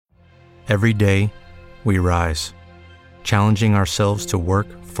Every day, we rise, challenging ourselves to work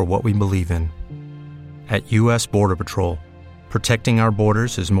for what we believe in. At U.S. Border Patrol, protecting our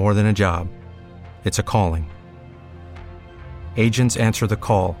borders is more than a job. It's a calling. Agents answer the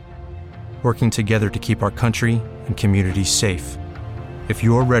call, working together to keep our country and communities safe. If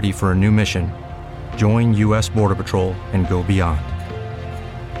you're ready for a new mission, join U.S. Border Patrol and go beyond.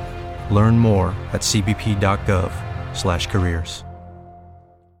 Learn more at cbp.gov/careers.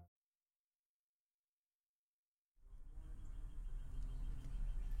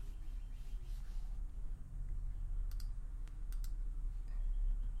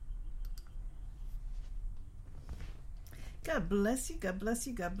 God bless you, God bless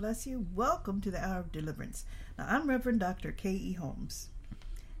you, God bless you. Welcome to the Hour of Deliverance. Now, I'm Reverend Dr. K.E. Holmes,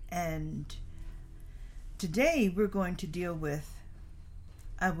 and today we're going to deal with,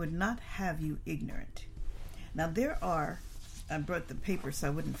 I would not have you ignorant. Now, I brought the paper so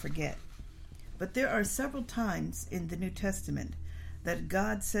I wouldn't forget, but there are several times in the New Testament that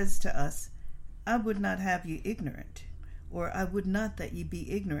God says to us, I would not have you ignorant, or I would not that ye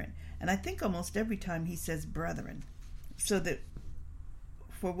be ignorant. And I think almost every time he says brethren. So that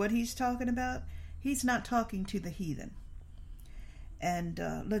for what he's talking about, he's not talking to the heathen. And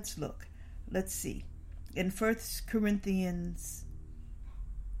let's look. Let's see. In 1 Corinthians,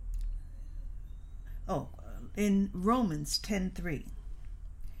 in Romans 10:3,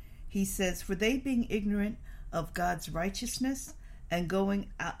 he says, for they being ignorant of God's righteousness and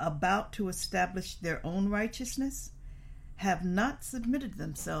going about to establish their own righteousness, have not submitted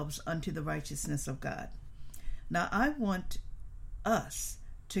themselves unto the righteousness of God. Now, I want us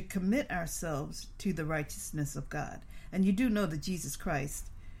to commit ourselves to the righteousness of God. And you do know that Jesus Christ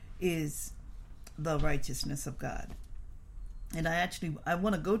is the righteousness of God. And I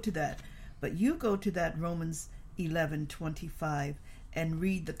want to go to that. But you go to that Romans 11:25 and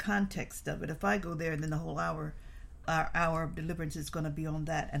read the context of it. If I go there, then the whole hour, our hour of deliverance is going to be on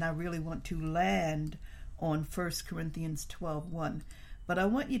that. And I really want to land on 1 Corinthians 12:1. But I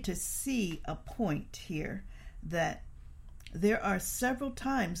want you to see a point here, that there are several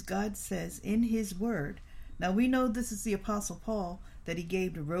times God says in his word. Now we know this is the Apostle Paul that he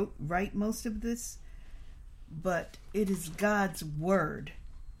gave to write most of this, but it is God's word,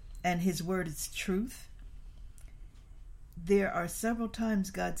 and his word is truth. There are several times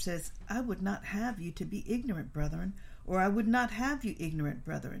God says, I would not have you to be ignorant, brethren, or I would not have you ignorant,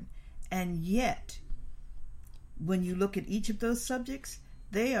 brethren. And yet, when you look at each of those subjects,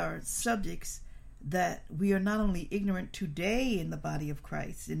 they are subjects that we are not only ignorant today in the body of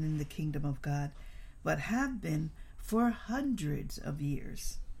Christ and in the kingdom of God, but have been for hundreds of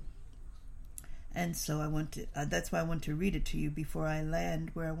years. And so that's why I want to read it to you before I land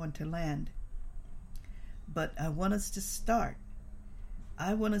where I want to land. But I want us to start.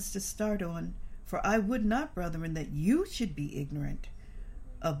 I want us to start on, for I would not, brethren, that you should be ignorant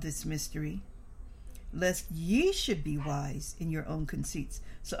of this mystery, lest ye should be wise in your own conceits.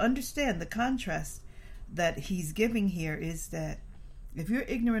 So understand the contrast that he's giving here is that if you're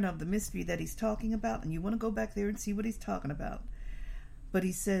ignorant of the mystery that he's talking about, and you want to go back there and see what he's talking about, but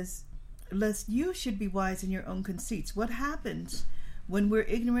he says, lest you should be wise in your own conceits. What happens when we're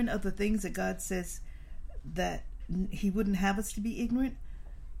ignorant of the things that God says that he wouldn't have us to be ignorant?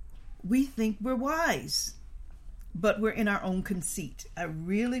 We think we're wise, but we're in our own conceit. I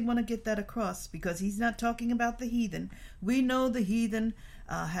really want to get that across, because he's not talking about the heathen. We know the heathen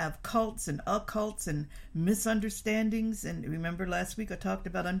have cults and occults and misunderstandings. And remember last week I talked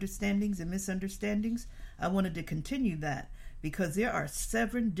about understandings and misunderstandings. I wanted to continue that, because there are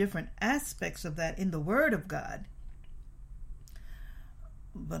 7 different aspects of that in the Word of God.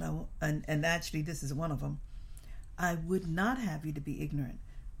 But and actually this is one of them. I would not have you to be ignorant.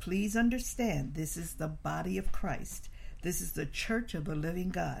 Please understand, this is the body of Christ. This is the church of the living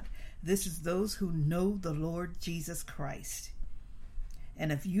God. This is those who know the Lord Jesus Christ. And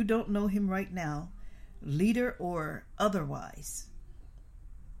if you don't know him right now, leader or otherwise,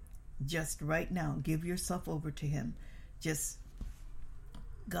 just right now, give yourself over to him. Just,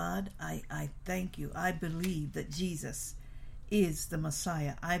 God, I thank you. I believe that Jesus is the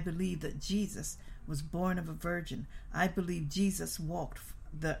Messiah. I believe that Jesus was born of a virgin. I believe Jesus walked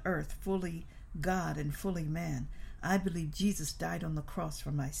the earth fully God and fully man. I believe Jesus died on the cross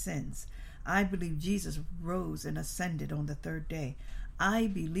for my sins. I believe Jesus rose and ascended on the 3rd day. I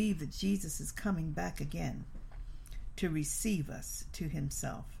believe that Jesus is coming back again to receive us to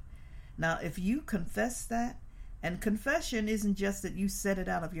himself. Now, if you confess that, and confession isn't just that you said it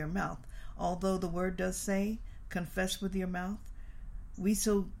out of your mouth, although the word does say, confess with your mouth. We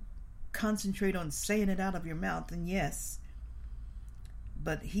so concentrate on saying it out of your mouth, and yes,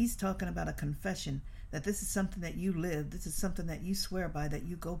 But he's talking about a confession, that this is something that you live, this is something that you swear by, that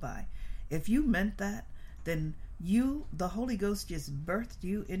you go by. If you meant that, then the Holy Ghost just birthed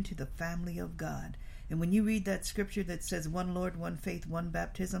you into the family of God. And when you read that scripture that says one Lord, one faith, one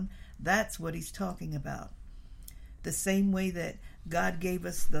baptism, that's what he's talking about. The same way that God gave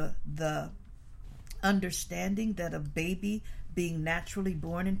us the understanding that a baby being naturally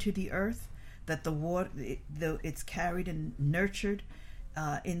born into the earth, that the water, it's carried and nurtured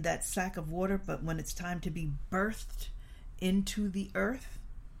in that sack of water, but when it's time to be birthed into the earth,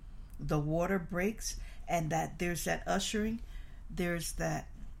 the water breaks, and that there's that ushering, there's that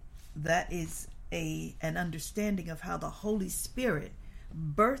is an understanding of how the Holy Spirit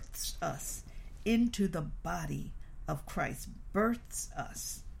births us into the body of Christ, births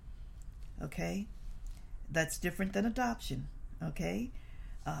us. Okay? That's different than adoption. Okay?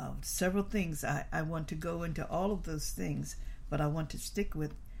 Several things. I want to go into all of those things, but I want to stick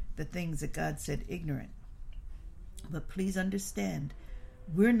with the things that God said ignorant. But please understand,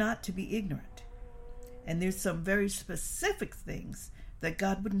 we're not to be ignorant. And there's some very specific things that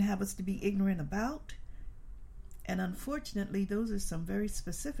God wouldn't have us to be ignorant about. And unfortunately, those are some very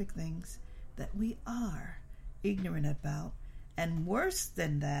specific things that we are ignorant about. And worse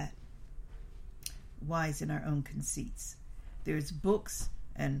than that, wise in our own conceits. There's books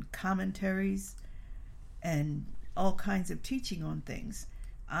and commentaries and all kinds of teaching on things.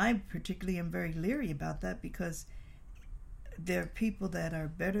 I particularly am very leery about that, because there are people that are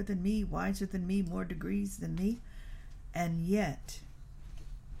better than me, wiser than me, more degrees than me, and yet,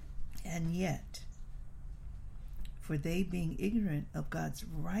 for they being ignorant of God's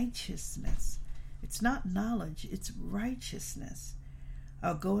righteousness, it's not knowledge, it's righteousness,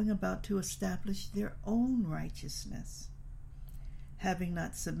 are going about to establish their own righteousness, having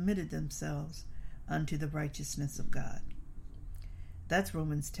not submitted themselves unto the righteousness of God. That's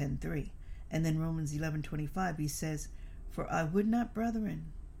Romans 10:3. And then Romans 11:25, he says, for I would not,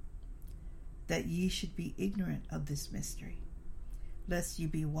 brethren, that ye should be ignorant of this mystery, lest ye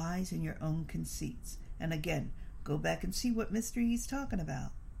be wise in your own conceits. And again, go back and see what mystery he's talking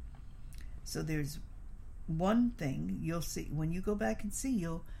about. So there's one thing you'll see. When you go back and see,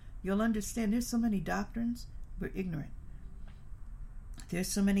 you'll understand there's so many doctrines, we're ignorant. There's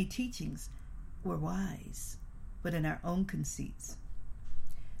so many teachings, we're wise, but in our own conceits.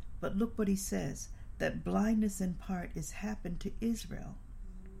 But look what he says, that blindness in part is happened to Israel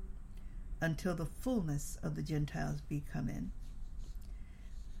until the fullness of the Gentiles be come in.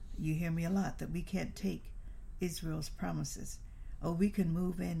 You hear me a lot that we can't take Israel's promises. Oh, we can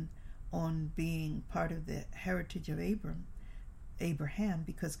move in on being part of the heritage of Abraham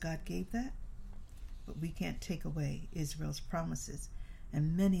because God gave that, but we can't take away Israel's promises.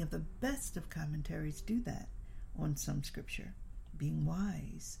 And many of the best of commentaries do that on some scripture, being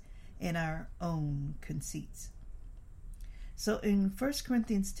wise in our own conceits. So in 1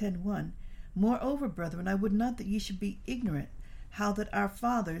 Corinthians 10:1, moreover, brethren, I would not that ye should be ignorant how that our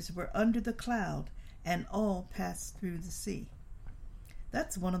fathers were under the cloud, and all passed through the sea.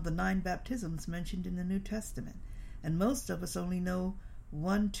 That's one of the 9 baptisms mentioned in the New Testament. And most of us only know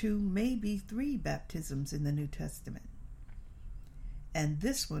 1, 2, maybe 3 baptisms in the New Testament. And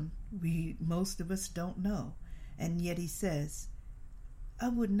this one, most of us don't know. And yet he says, I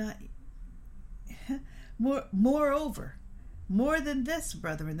would not, moreover, more than this,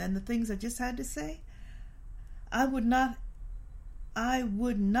 brethren, than the things I just had to say, I would not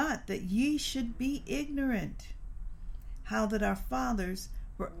that ye should be ignorant how that our fathers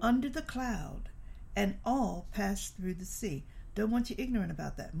were under the cloud and all passed through the sea. Don't want you ignorant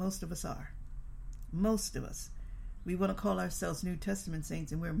about that. Most of us are. Most of us. We want to call ourselves New Testament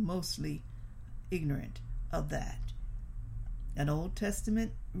saints, and we're mostly ignorant of that. An Old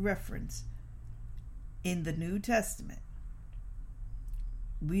Testament reference in the New Testament.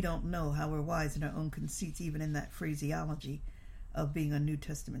 We don't know how we're wise in our own conceits, even in that phraseology of being a New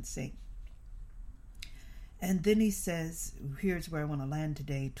Testament saint. And then he says, here's where I want to land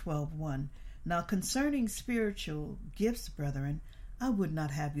today, 12:1. Now concerning spiritual gifts, brethren, I would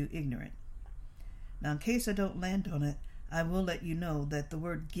not have you ignorant. Now in case I don't land on it, I will let you know that the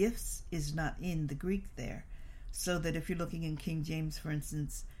word gifts is not in the Greek there. So that if you're looking in King James, for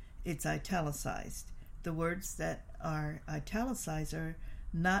instance, it's italicized. The words that are italicized are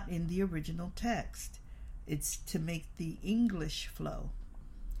not in the original text. It's to make the English flow.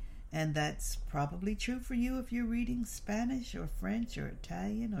 And that's probably true for you if you're reading Spanish or French or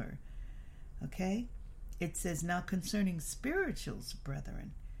Italian or, okay? It says, now concerning spirituals,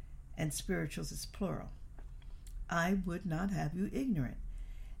 brethren, and spirituals is plural, I would not have you ignorant.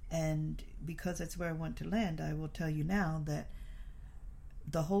 And because that's where I want to land, I will tell you now that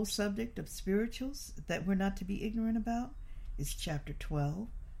the whole subject of spirituals that we're not to be ignorant about is chapter 12,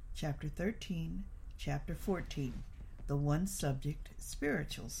 chapter 13, chapter 14. The one subject,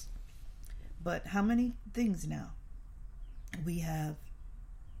 spirituals. But how many things now? We have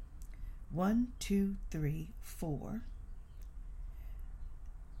 1, 2, 3, 4.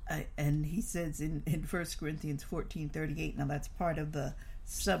 And he says in 1 Corinthians 14:38, now that's part of the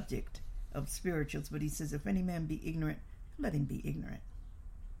subject of spirituals, but he says, if any man be ignorant, let him be ignorant.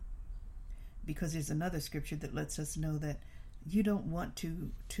 Because there's another scripture that lets us know that you don't want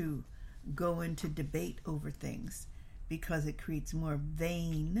to go into debate over things, because it creates more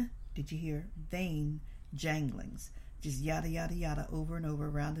vain, did you hear? Vain janglings. Just yada, yada, yada, over and over,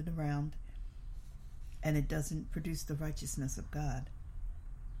 round and around. And it doesn't produce the righteousness of God.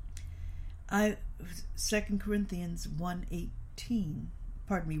 2 Corinthians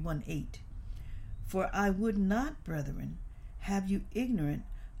 1:8. For I would not, brethren, have you ignorant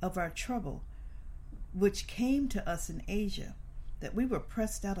of our trouble, which came to us in Asia, that we were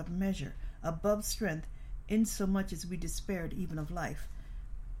pressed out of measure, above strength, insomuch as we despaired even of life.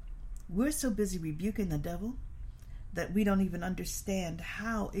 We're so busy rebuking the devil that we don't even understand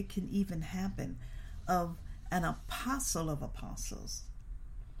how it can even happen of an apostle of apostles,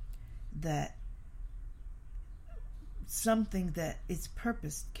 that something that is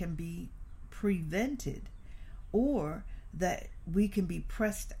purposed can be prevented, or that we can be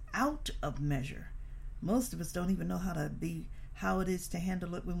pressed out of measure. Most of us don't even know how it is to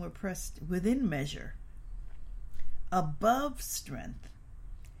handle it when we're pressed within measure, above strength,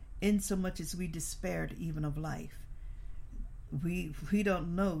 insomuch as we despaired even of life. We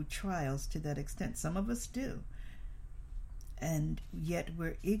don't know trials to that extent. Some of us do. And yet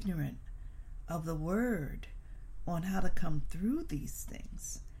we're ignorant of the word on how to come through these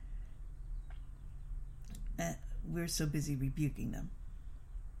things. And we're so busy rebuking them.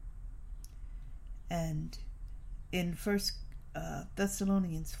 And in 1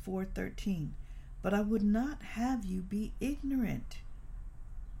 Thessalonians 4:13, but I would not have you be ignorant,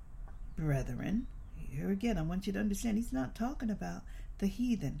 brethren. Here again, I want you to understand, he's not talking about the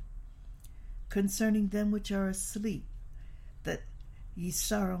heathen, concerning them which are asleep, that ye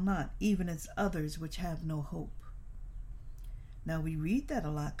sorrow not, even as others which have no hope. Now we read that a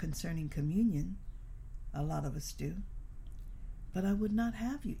lot concerning communion. A lot of us do. But I would not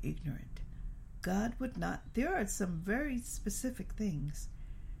have you ignorant. God would not. There are some very specific things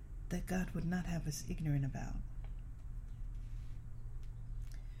that God would not have us ignorant about.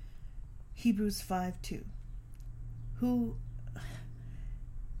 Hebrews 5:2. Who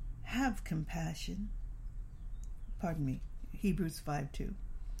have compassion. Hebrews 5:2.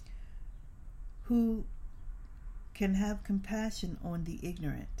 Who can have compassion on the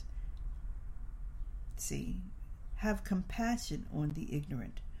ignorant. See, have compassion on the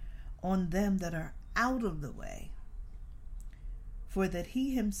ignorant, on them that are out of the way, for that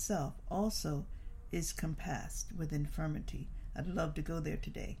he himself also is compassed with infirmity. I'd love to go there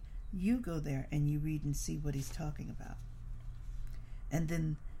today. You go there and you read and see what he's talking about. And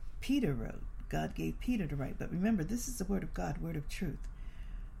then Peter wrote. God gave Peter to write. But remember, this is the word of God, word of truth.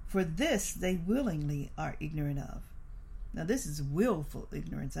 For this they willingly are ignorant of. Now this is willful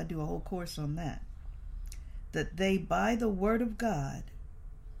ignorance. I do a whole course on that. That by the word of God,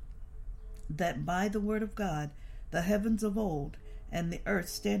 the heavens of old and the earth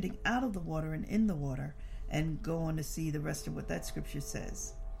standing out of the water and in the water, and go on to see the rest of what that scripture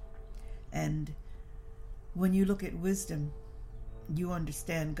says. And when you look at wisdom, you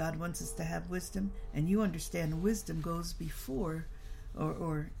understand God wants us to have wisdom, and you understand wisdom goes before,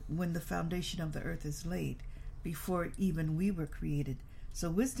 or when the foundation of the earth is laid, before even we were created. So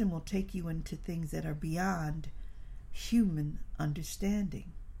wisdom will take you into things that are beyond human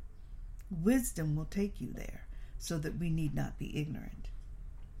understanding. Wisdom will take you there, so that we need not be ignorant.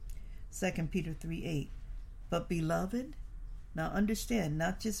 2 Peter 3:8. But beloved, now understand,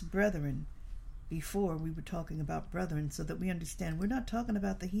 not just brethren. Before we were talking about brethren, so that we understand we're not talking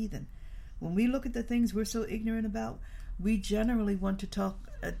about the heathen. When we look at the things we're so ignorant about, we generally want to talk,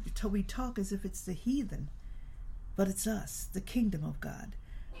 we talk as if it's the heathen. But it's us, the kingdom of God,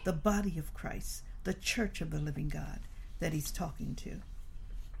 the body of Christ, the church of the living God that he's talking to.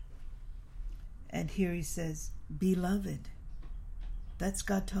 And here he says, beloved. That's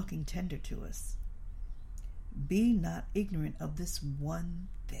God talking tender to us. Be not ignorant of this one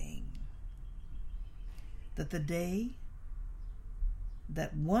thing, that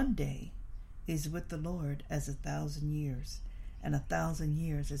one day is with the Lord as 1,000 years, and 1,000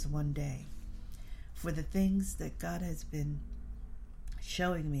 years is one day. For the things that God has been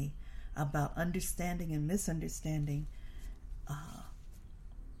showing me about understanding and misunderstanding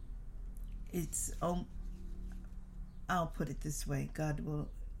it's, I'll put it this way, God will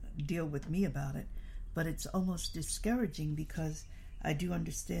deal with me about it, but it's almost discouraging because I do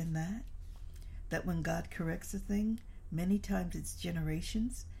understand that when God corrects a thing, many times it's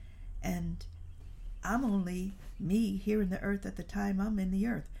generations, and I'm only me here in the earth at the time I'm in the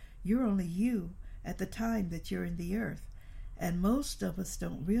earth. You're only you at the time that you're in the earth. And most of us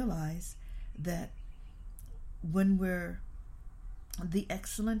don't realize that when we're the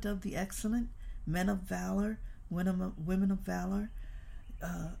excellent of the excellent, men of valor, women of valor,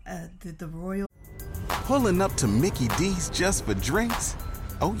 the royal... Pulling up to Mickey D's just for drinks?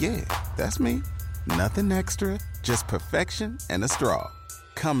 Oh yeah, that's me. Nothing extra, just perfection and a straw.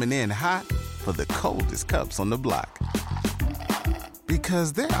 Coming in hot for the coldest cups on the block.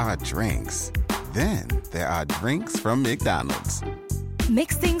 Because there are drinks. Then there are drinks from McDonald's.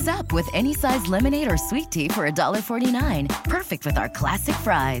 Mix things up with any size lemonade or sweet tea for $1.49. Perfect with our classic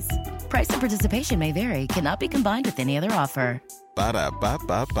fries. Price and participation may vary. Cannot be combined with any other offer.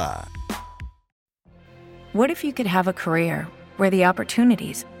 Ba-da-ba-ba-ba. What if you could have a career where the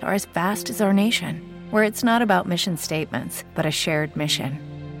opportunities are as vast as our nation, where it's not about mission statements, but a shared mission?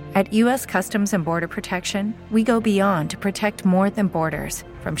 At U.S. Customs and Border Protection, we go beyond to protect more than borders.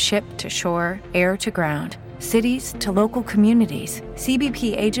 From ship to shore, air to ground, cities to local communities,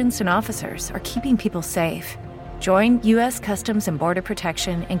 CBP agents and officers are keeping people safe. Join U.S. Customs and Border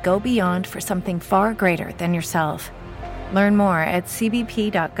Protection and go beyond for something far greater than yourself. Learn more at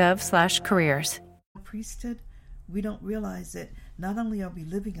cbp.gov/careers. Priesthood, we don't realize that not only are we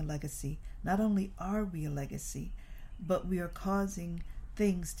living a legacy, not only are we a legacy, but we are causing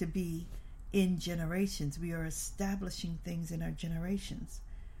things to be in generations. We are establishing things in our generations.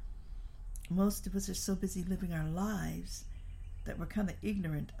 Most of us are so busy living our lives that we're kind of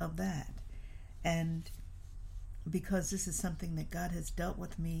ignorant of that. And because this is something that God has dealt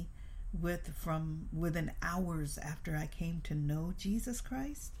with me with from within hours after I came to know Jesus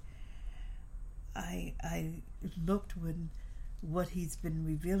Christ, I looked when what he's been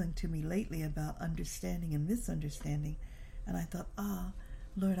revealing to me lately about understanding and misunderstanding, and I thought,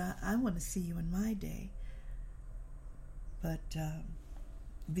 Lord, I want to see you in my day. But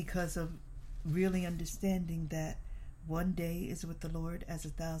because of really understanding that one day is with the Lord as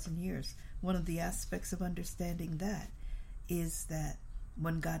 1,000 years, one of the aspects of understanding that is that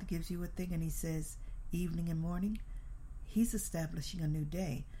when God gives you a thing and he says evening and morning, he's establishing a new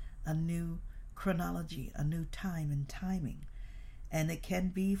day, a new chronology, a new time and timing. And it can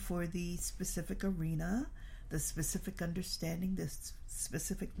be for the specific arena, the specific understanding, the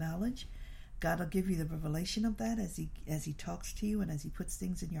specific knowledge. God will give you the revelation of that as he talks to you and as he puts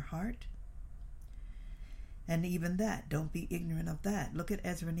things in your heart. And even that, don't be ignorant of that. Look at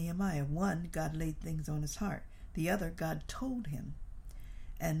Ezra and Nehemiah. One, God laid things on his heart. The other, God told him.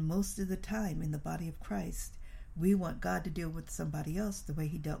 And most of the time in the body of Christ, we want God to deal with somebody else the way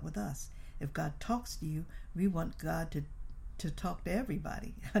he dealt with us. If God talks to you, we want God to talk to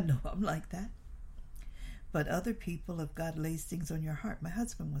everybody. I know I'm like that. But other people, if God lays things on your heart, my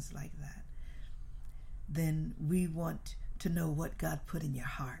husband was like that, then we want to know what God put in your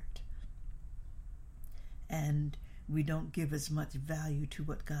heart. And we don't give as much value to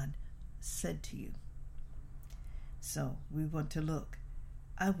what God said to you. So we want to look.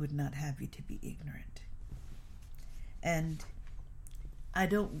 I would not have you to be ignorant. And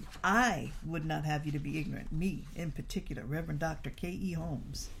I would not have you to be ignorant. Me, in particular, Reverend Dr. K.E.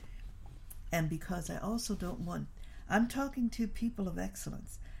 Holmes. And because I also don't want... I'm talking to people of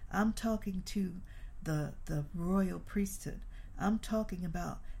excellence. I'm talking to the royal priesthood. I'm talking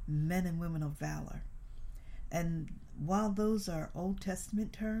about men and women of valor. And while those are Old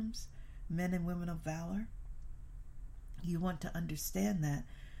Testament terms, men and women of valor, you want to understand that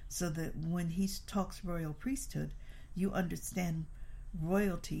so that when he talks royal priesthood, you understand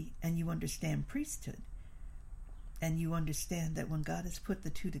royalty and you understand priesthood. And you understand that when God has put the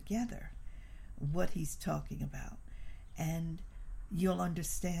two together, what he's talking about. And you'll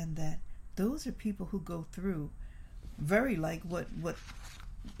understand that those are people who go through very like what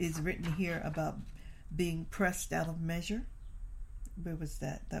is written here about being pressed out of measure. Where was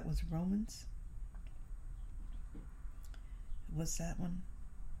that? That was Romans. Was that one?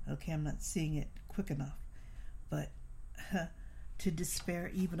 Okay, I'm not seeing it quick enough. But to despair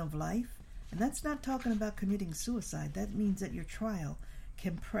even of life. And that's not talking about committing suicide. That means that your trial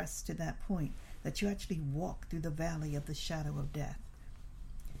can press to that point, that you actually walk through the valley of the shadow of death.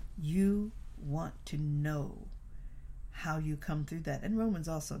 You want to know how you come through that. And Romans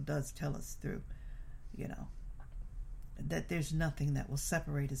also does tell us through, that there's nothing that will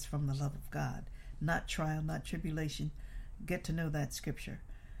separate us from the love of God. Not trial, not tribulation. Get to know that scripture.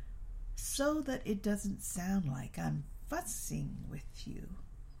 so that it doesn't sound like I'm fussing with you,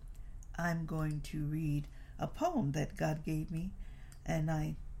 I'm going to read a poem that God gave me, and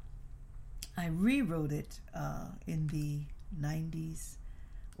I rewrote it in the 90s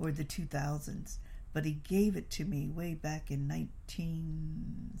or the 2000s, but he gave it to me way back in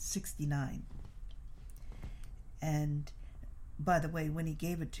 1969. And by the way, when he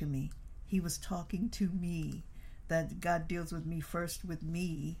gave it to me, he was talking to me. That God deals with me first with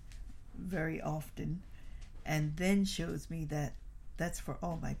me very often, and then shows me that that's for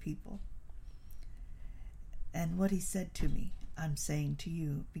all my people. And what he said to me, I'm saying to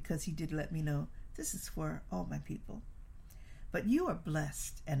you, because he did let me know this is for all my people. But you are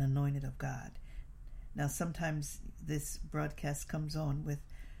blessed and anointed of God. Now, sometimes this broadcast comes on with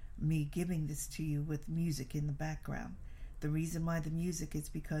me giving this to you with music in the background. The reason why the music is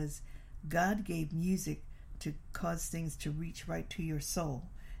because God gave music to cause things to reach right to your soul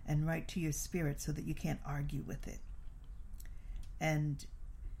and right to your spirit so that you can't argue with it. And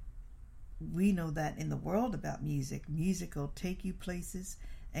we know that in the world about music, music will take you places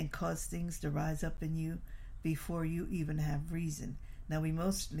and cause things to rise up in you before you even have reason. Now, we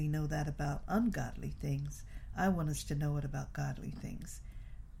mostly know that about ungodly things. I want us to know it about godly things.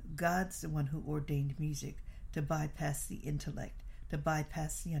 God's the one who ordained music to bypass the intellect, to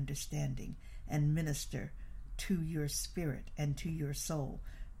bypass the understanding, and minister to your spirit and to your soul,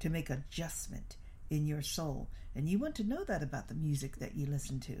 to make adjustment in your soul. And you want to know that about the music that you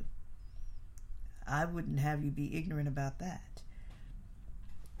listen to. I wouldn't have you be ignorant about that.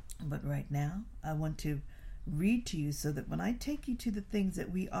 But right now, I want to read to you so that when I take you to the things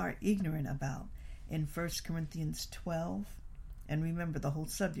that we are ignorant about in 1 Corinthians 12, and remember the whole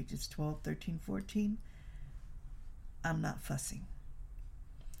subject is 12, 13, 14, I'm not fussing.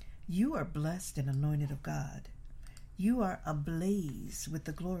 You are blessed and anointed of God. You are ablaze with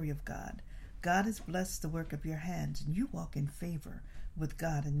the glory of God. God has blessed the work of your hands, and you walk in favor with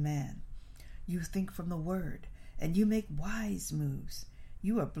God and man. You think from the word, and you make wise moves.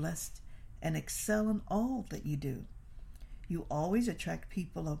 You are blessed and excel in all that you do. You always attract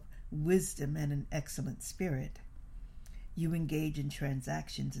people of wisdom and an excellent spirit. You engage in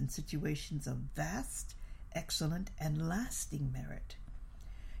transactions and situations of vast, excellent, and lasting merit.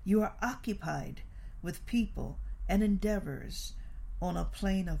 You are occupied with people and endeavors on a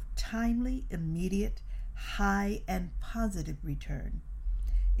plane of timely, immediate, high, and positive return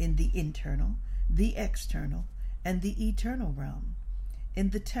in the internal, the external, and the eternal realm, in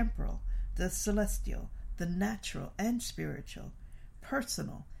the temporal, the celestial, the natural and spiritual,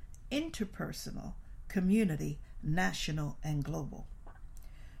 personal, interpersonal, community, national, and global.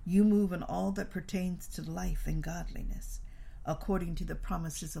 You move in all that pertains to life and godliness, according to the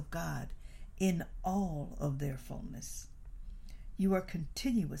promises of God, in all of their fullness. You are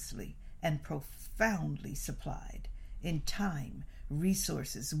continuously and profoundly supplied in time,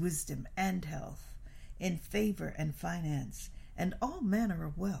 resources, wisdom, and health, in favor and finance, and all manner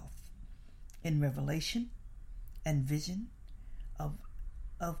of wealth, in revelation and vision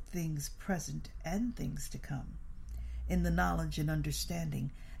of things present and things to come, in the knowledge and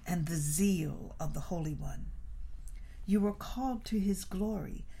understanding and the zeal of the Holy One. You are called to his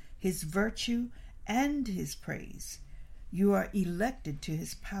glory, his virtue, and his praise. You are elected to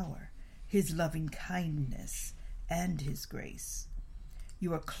his power, his loving kindness, and his grace.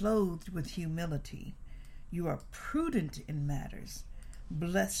 You are clothed with humility. You are prudent in matters,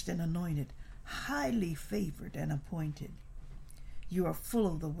 blessed and anointed, highly favored and appointed. You are full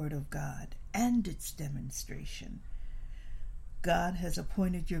of the word of God and its demonstration. God has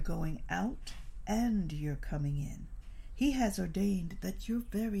appointed your going out and your coming in. He has ordained that your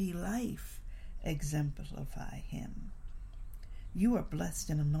very life exemplify him. You are blessed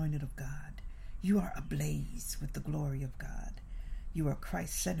and anointed of God. You are ablaze with the glory of God. You are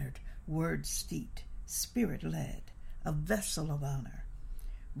Christ-centered, word-steeped, spirit-led, a vessel of honor.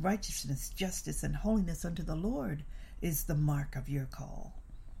 Righteousness, justice, and holiness unto the Lord is the mark of your call.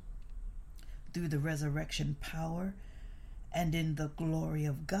 Through the resurrection power and in the glory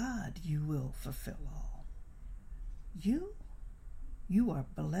of God, you will fulfill all. You are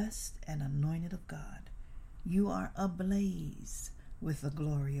blessed and anointed of God. You are ablaze with the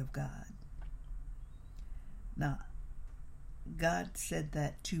glory of God. Now, God said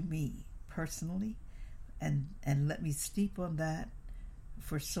that to me personally, and let me steep on that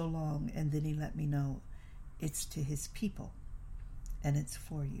for so long, and then he let me know it's to his people and it's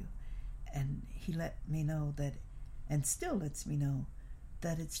for you. And he let me know that, and still lets me know,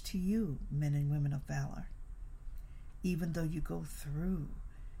 that it's to you, men and women of valor. Even though you go through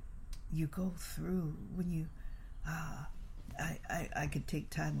when you I could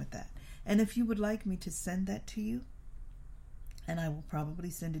take time with that. And if you would like me to send that to you, and I will probably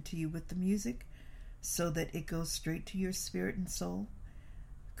send it to you with the music so that it goes straight to your spirit and soul,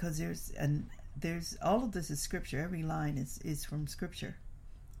 because there's all of this is scripture. Every line is from scripture,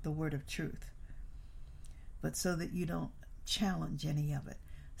 the word of truth. But so that you don't challenge any of it,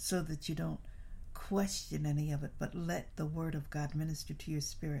 so that you don't question any of it, but let the word of God minister to your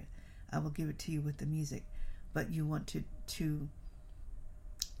spirit, I will give it to you with the music. But you want to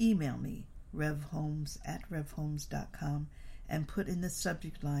email me, revholmes@revholmes.com, and put in the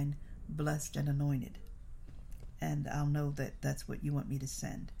subject line, blessed and anointed. And I'll know that that's what you want me to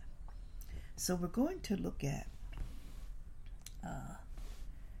send. So we're going to look at,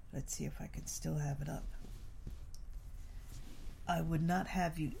 let's see if I can still have it up. I would not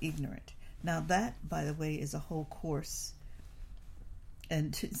have you ignorant. Now that, by the way, is a whole course.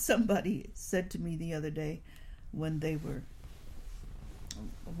 And somebody said to me the other day when they were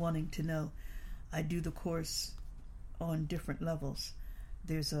wanting to know, I do the course on different levels.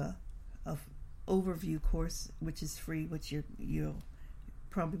 There's a overview course, which is free, which you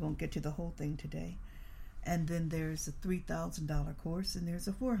probably won't get to the whole thing today. And then there's a $3,000 course, and there's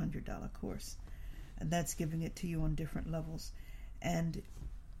a $400 course. And that's giving it to you on different levels. And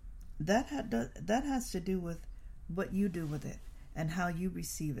that has to do with what you do with it and how you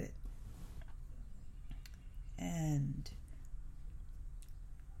receive it. And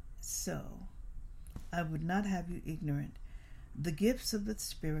so, I would not have you ignorant. The gifts of the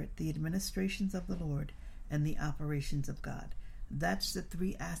Spirit, the administrations of the Lord, and the operations of God. That's the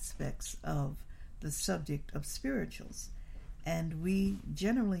three aspects of the subject of spirituals. And we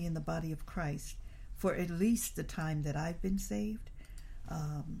generally in the body of Christ, for at least the time that I've been saved,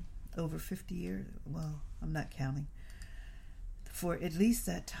 over 50 years, well, I'm not counting, for at least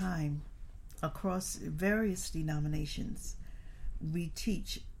that time, across various denominations, we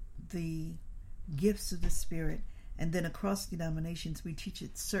teach the gifts of the Spirit, and then across denominations we teach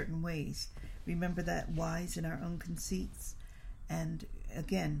it certain ways. Remember that, wise in our own conceits, and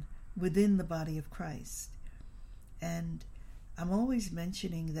again, within the body of Christ. And I'm always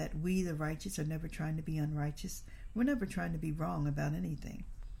mentioning that we, the righteous, are never trying to be unrighteous. We're never trying to be wrong about anything.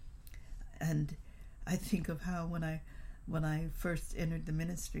 And I think of how when I first entered the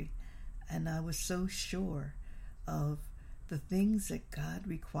ministry, and I was so sure of the things that God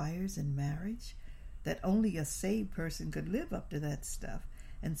requires in marriage, that only a saved person could live up to that stuff.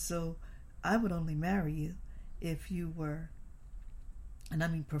 And so I would only marry you if you were, and I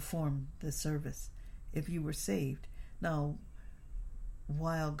mean perform the service, if you were saved. Now,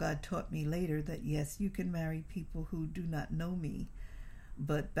 while God taught me later that yes, you can marry people who do not know me,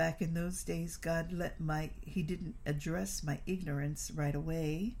 but back in those days, God He didn't address my ignorance right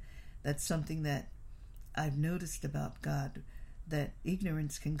away. That's something that I've noticed about God, that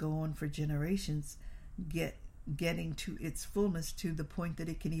ignorance can go on for generations, getting to its fullness to the point that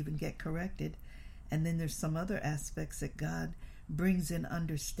it can even get corrected. And then there's some other aspects that God brings in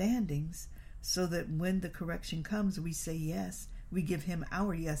understandings so that when the correction comes, we say yes. We give him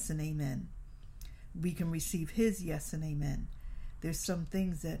our yes and amen. We can receive his yes and amen. There's some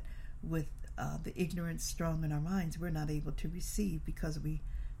things that with the ignorance strong in our minds, we're not able to receive because we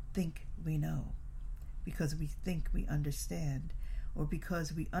think we know, because we think we understand, or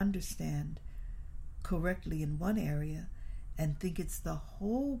because we understand correctly in one area and think it's the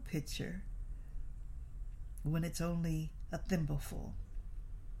whole picture when it's only a thimbleful.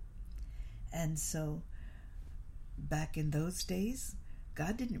 And so back in those days,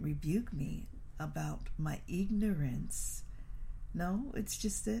 God didn't rebuke me about my ignorance. No, it's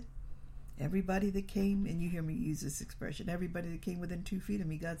just that everybody that came, and you hear me use this expression, everybody that came within 2 feet of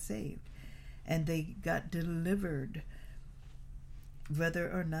me got saved. And they got delivered,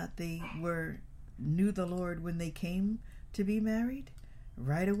 whether or not they knew the Lord when they came to be married.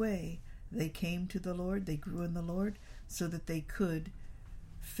 Right away, they came to the Lord, they grew in the Lord, so that they could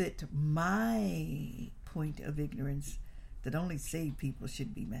fit my point of ignorance that only saved people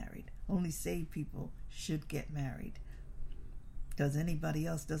should be married. Only saved people should get married. Because anybody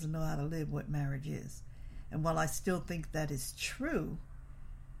else doesn't know how to live what marriage is. And while I still think that is true,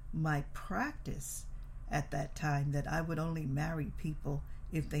 my practice at that time that I would only marry people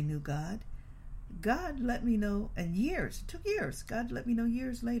if they knew God, God let me know, and years, it took years, God let me know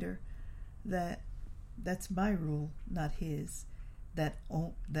years later that that's my rule, not his, that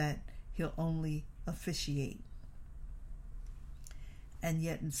he'll only officiate. And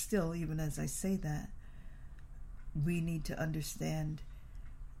yet, and still, even as I say that, we need to understand,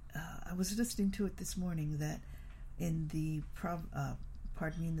 I was listening to it this morning, that in the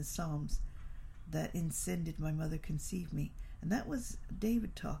in the Psalms, that in sin did my mother conceive me. And that was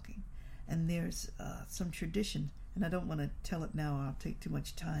David talking. And there's some tradition, and I don't want to tell it now, I'll take too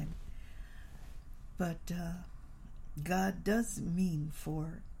much time. But God does mean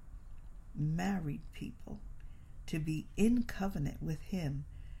for married people to be in covenant with Him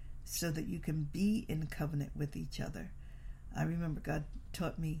so that you can be in covenant with each other. I remember God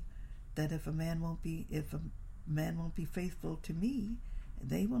taught me that if a man won't be faithful to me,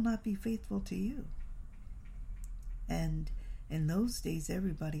 they will not be faithful to you. And in those days,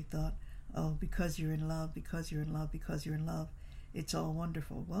 everybody thought, oh, because you're in love, it's all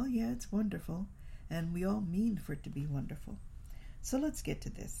wonderful. Well, yeah, it's wonderful, and we all mean for it to be wonderful. So let's get to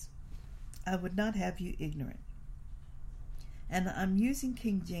this. I would not have you ignorant. And I'm using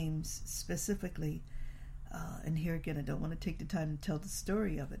King James specifically, and here again, I don't want to take the time to tell the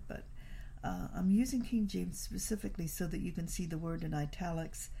story of it, but I'm using King James specifically so that you can see the word in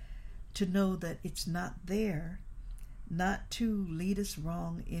italics, to know that it's not there, not to lead us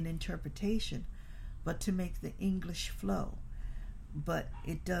wrong in interpretation, but to make the English flow. But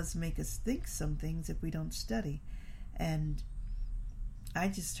it does make us think some things if we don't study. And I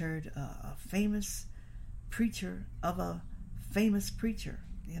just heard a famous preacher of a famous preacher,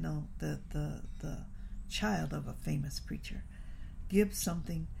 the child of a famous preacher, give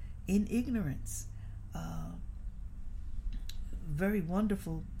something in ignorance. Very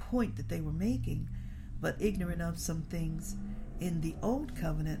wonderful point that they were making, but ignorant of some things in the Old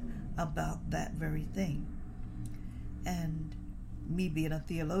Covenant about that very thing. And me being a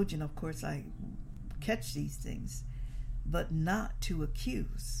theologian, of course, I catch these things, but not to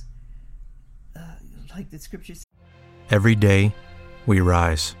accuse. Like the scriptures. Every day, we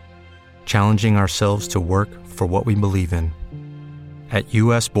rise, challenging ourselves to work for what we believe in. At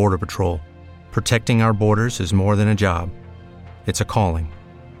U.S. Border Patrol, protecting our borders is more than a job. It's a calling.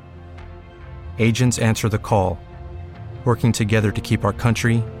 Agents answer the call, working together to keep our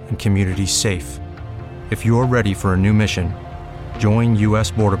country and communities safe. If you're ready for a new mission, join U.S.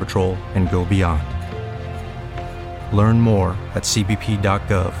 Border Patrol and go beyond. Learn more at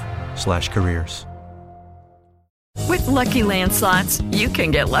cbp.gov/careers. With Lucky Land Slots, you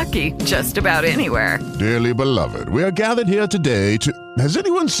can get lucky just about anywhere. Dearly beloved, we are gathered here today to... Has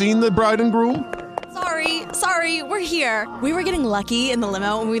anyone seen the bride and groom? Sorry, we're here. We were getting lucky in the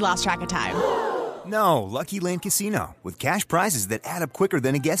limo and we lost track of time. No, Lucky Land Casino, with cash prizes that add up quicker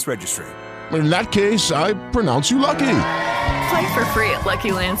than a guest registry. In that case, I pronounce you lucky. Play for free at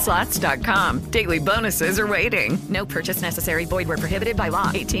LuckyLandSlots.com. Daily bonuses are waiting. No purchase necessary. Void where prohibited by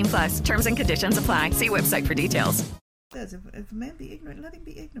law. 18+. Terms and conditions apply. See website for details. If a man be ignorant, let him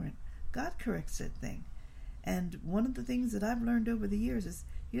be ignorant. God corrects that thing. And one of the things that I've learned over the years is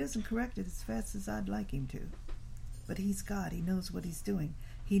He doesn't correct it as fast as I'd like Him to. But He's God. He knows what He's doing.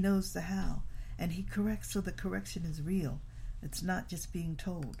 He knows the how. And He corrects so the correction is real. It's not just being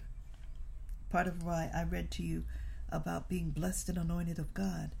told. Part of why I read to you about being blessed and anointed of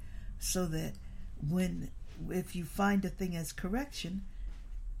God, so that if you find a thing as correction,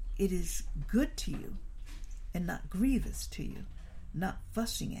 it is good to you and not grievous to you, not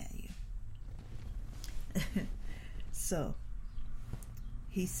fussing at you. So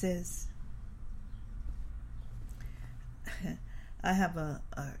he says, I have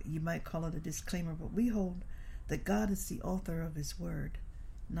you might call it a disclaimer, but we hold that God is the author of His word,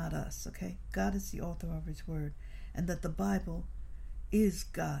 not us, okay? God is the author of His word, and that the Bible is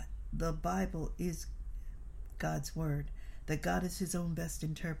God. The Bible is God's word, that God is His own best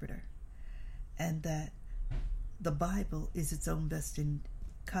interpreter, and that the Bible is its own best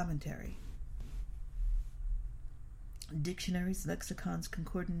commentary. Dictionaries, lexicons,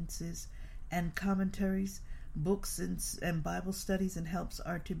 concordances, and commentaries, books and Bible studies and helps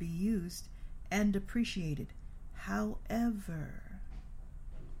are to be used and appreciated. However,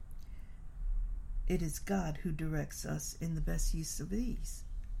 it is God who directs us in the best use of these.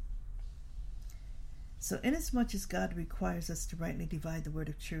 So inasmuch as God requires us to rightly divide the word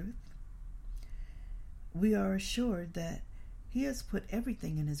of truth, we are assured that He has put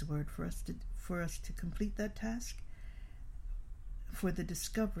everything in His word for us to complete that task, for the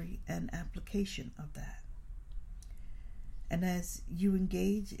discovery and application of that. And as you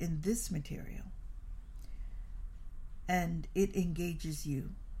engage in this material, and it engages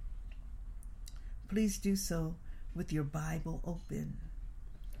you, please do so with your Bible open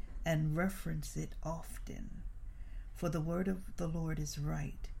and reference it often, for the word of the Lord is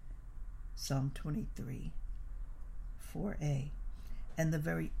right. Psalm 23, 4a, and the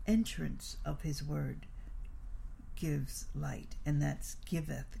very entrance of His word gives light, and that's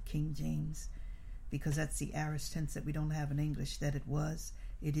giveth, King James, because that's the aorist tense that we don't have in English, that it was,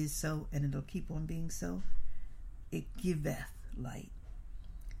 it is so, and it'll keep on being so. It giveth light.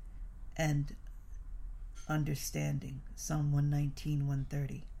 and understanding. Psalm 119,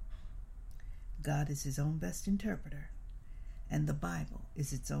 130. God is his own best interpreter, and the Bible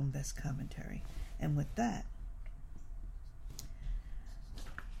is its own best commentary. And with that,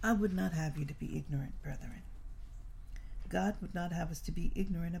 I would not have you to be ignorant, brethren. God would not have us to be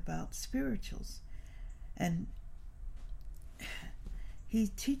ignorant about spirituals. And he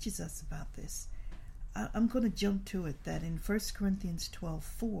teaches us about this. I'm going to jump to it, that in 1 Corinthians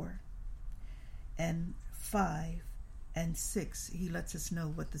 12:4 and 5 and 6, he lets us know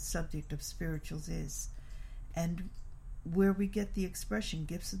what the subject of spirituals is. And where we get the expression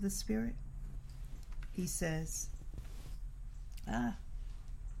gifts of the Spirit, he says,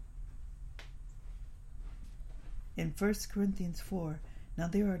 in 1 Corinthians 4, now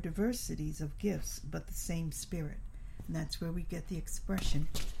there are diversities of gifts, but the same Spirit. And that's where we get the expression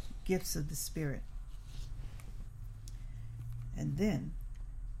gifts of the Spirit. And then,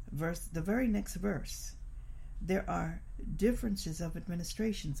 the very next verse, there are differences of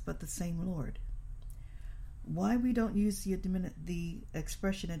administrations, but the same Lord. Why we don't use the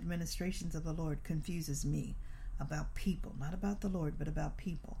expression administrations of the Lord confuses me about people, not about the Lord, but about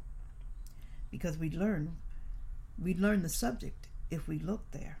people. Because we'd learn the subject if we look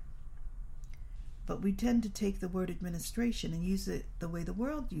there. But we tend to take the word administration and use it the way the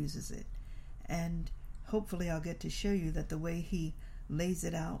world uses it. And hopefully I'll get to show you that the way he lays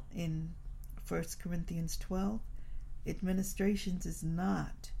it out in 1 Corinthians 12, administrations is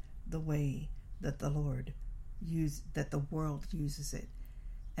not the way that the world uses it.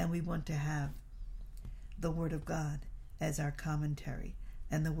 And we want to have the Word of God as our commentary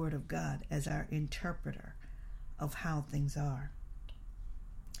and the Word of God as our interpreter of how things are.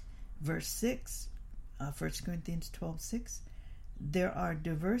 Verse 6, 1 Corinthians 12:6, there are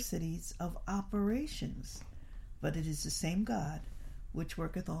diversities of operations, but it is the same God which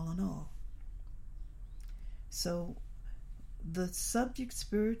worketh all in all. So the subject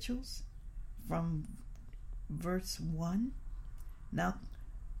spirituals from verse 1, now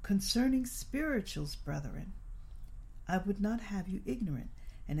concerning spirituals, brethren, I would not have you ignorant.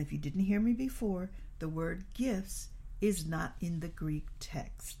 And if you didn't hear me before, the word gifts is not in the Greek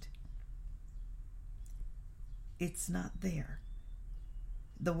text. It's not there.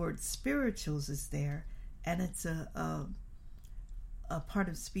 The word spirituals is there, and it's a part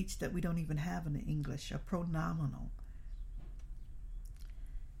of speech that we don't even have in English, a pronominal.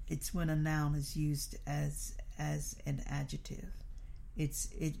 It's when a noun is used as an adjective.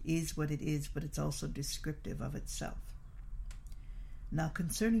 It is what it is, but it's also descriptive of itself. Now,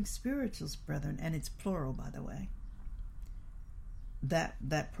 concerning spirituals, brethren, and it's plural, by the way, that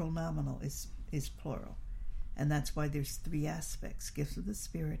pronominal is plural. And that's why there's three aspects: gifts of the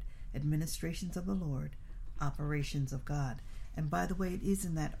Spirit, administrations of the Lord, operations of God. And by the way, it is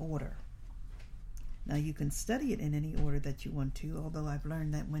in that order. Now, you can study it in any order that you want to, although I've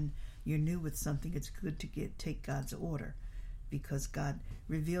learned that when you're new with something, it's good to take God's order, because God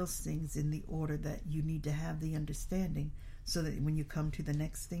reveals things in the order that you need to have the understanding, so that when you come to the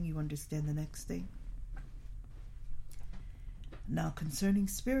next thing, you understand the next thing. Now, concerning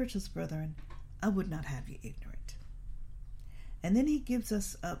spirituals, brethren, I would not have you ignorant. And then he gives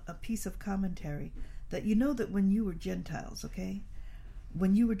us a piece of commentary that you know that when you were Gentiles, okay?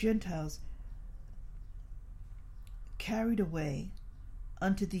 When you were Gentiles, carried away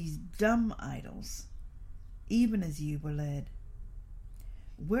unto these dumb idols, even as you were led.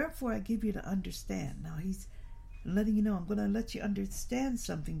 Wherefore I give you to understand. Now he's letting you know, I'm going to let you understand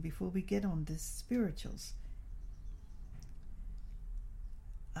something before we get on this spirituals.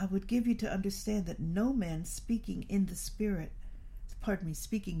 I would give you to understand that no man speaking in the Spirit,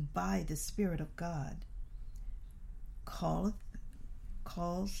 speaking by the Spirit of God,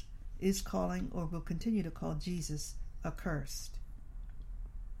 is calling, or will continue to call Jesus accursed.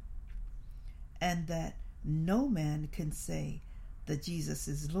 And that no man can say that Jesus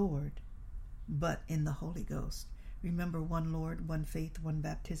is Lord, but in the Holy Ghost. Remember, one Lord, one faith, one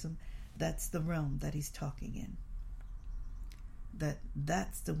baptism. That's the realm that he's talking in.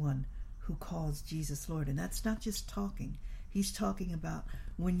 That's the one who calls Jesus Lord. And that's not just talking. He's talking about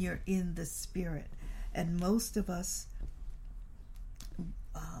when you're in the Spirit. And most of us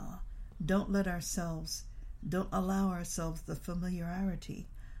don't allow ourselves the familiarity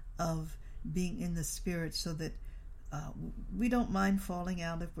of being in the Spirit, so that we don't mind falling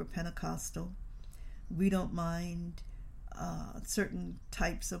out if we're Pentecostal. We don't mind certain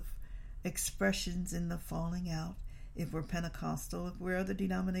types of expressions in the falling out if we're Pentecostal. If we're other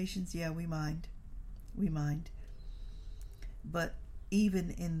denominations, yeah, we mind. But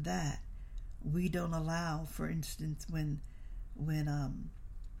even in that, we don't allow, for instance, when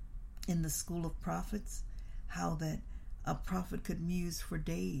in the school of prophets, how that a prophet could muse for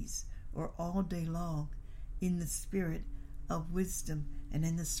days or all day long in the spirit of wisdom and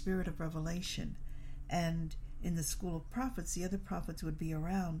in the spirit of revelation. And in the school of prophets, the other prophets would be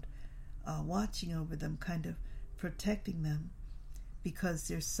around, watching over them, kind of protecting them, because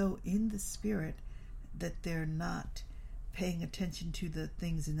they're so in the spirit that they're not paying attention to the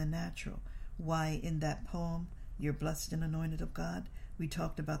things in the natural. Why, in that poem, You're Blessed and Anointed of God, we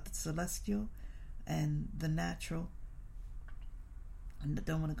talked about the celestial and the natural. And I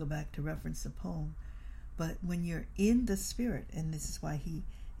don't want to go back to reference the poem, but when you're in the spirit, and this is why he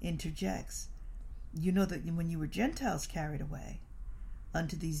interjects, you know that when you were Gentiles carried away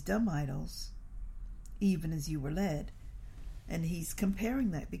unto these dumb idols, even as you were led. And he's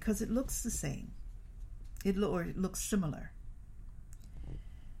comparing that because it looks the same. It looks similar.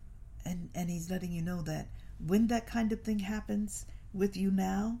 And he's letting you know that when that kind of thing happens with you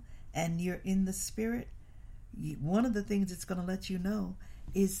now and you're in the spirit, one of the things it's going to let you know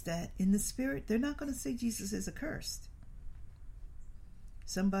is that in the spirit, they're not going to say Jesus is accursed.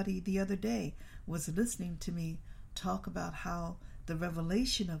 Somebody the other day was listening to me talk about how the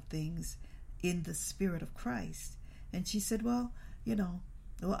revelation of things in the spirit of Christ. And she said, well,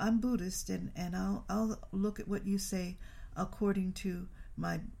 I'm Buddhist, and I'll look at what you say according to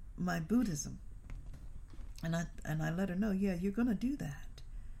my Buddhism. And I let her know, yeah, you're going to do that.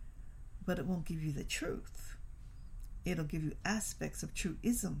 But it won't give you the truth. It'll give you aspects of true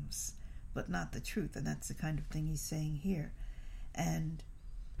isms, but not the truth. And that's the kind of thing he's saying here. And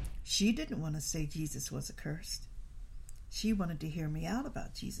she didn't want to say Jesus was accursed. She wanted to hear me out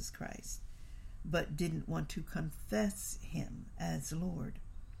about Jesus Christ, but didn't want to confess him as Lord.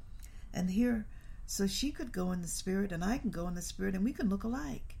 And here, so she could go in the spirit and I can go in the spirit and we can look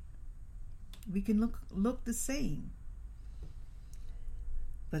alike. We can look the same.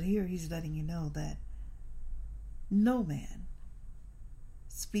 But here he's letting you know that no man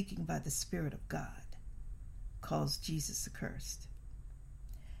speaking by the Spirit of God calls Jesus accursed.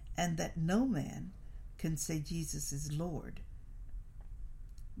 And that no man can say Jesus is Lord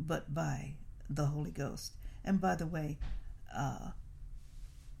but by the Holy Ghost. And by the way,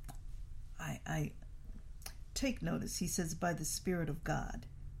 I take notice, he says by the Spirit of God.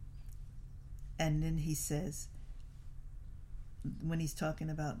 And then he says, when he's talking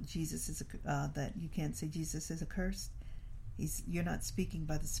about Jesus is that you can't say Jesus is accursed, you're not speaking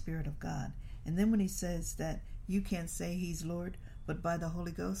by the Spirit of God. And then when he says that you can't say he's Lord but by the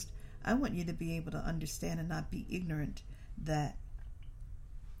Holy Ghost, I want you to be able to understand and not be ignorant that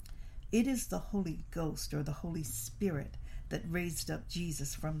it is the Holy Ghost or the Holy Spirit that raised up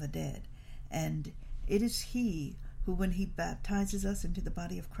Jesus from the dead. And it is he who, when he baptizes us into the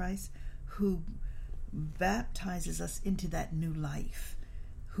body of Christ, who baptizes us into that new life,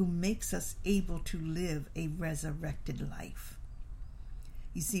 who makes us able to live a resurrected life.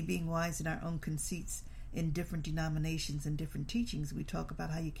 You see, being wise in our own conceits in different denominations and different teachings, we talk about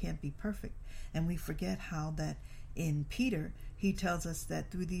how you can't be perfect. And we forget how that in Peter, he tells us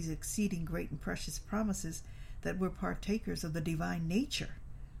that through these exceeding great and precious promises, that we're partakers of the divine nature.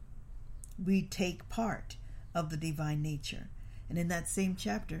 We take part of the divine nature. And in that same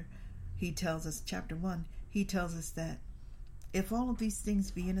chapter, he tells us, chapter 1, he tells us that if all of these things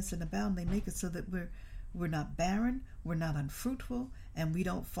be in us and abound, they make us so that we're not barren, we're not unfruitful, and we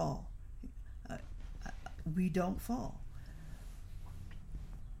don't fall. We don't fall.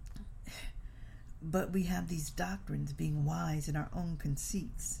 But we have these doctrines, being wise in our own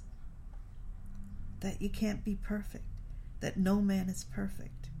conceits, that you can't be perfect, that no man is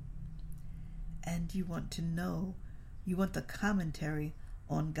perfect. And you want to know, you want the commentary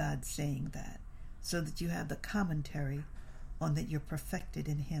on God saying that, so that you have the commentary on that you're perfected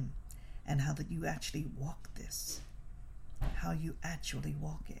in him, and how that you actually walk this, how you actually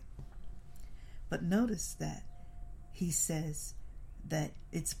walk it. But notice that he says that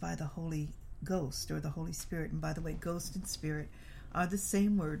it's by the Holy Ghost or the Holy Spirit. And by the way, ghost and spirit are the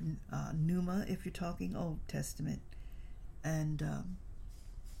same word, pneuma if you're talking Old Testament, and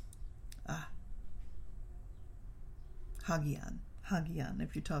Hagion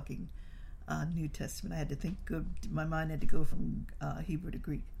if you're talking New Testament. I had to think, my mind had to go from Hebrew to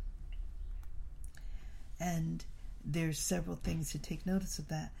Greek. And there's several things to take notice of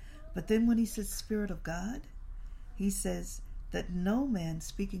that. But then when he says Spirit of God, he says that no man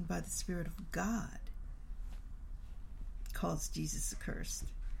speaking by the Spirit of God calls Jesus accursed.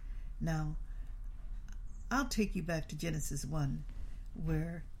 Now, I'll take you back to Genesis 1,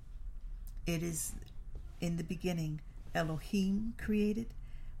 where it is in the beginning Elohim created,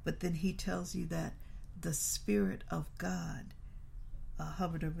 but then he tells you that the Spirit of God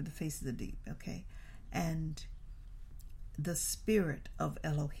hovered over the face of the deep, okay? And the spirit of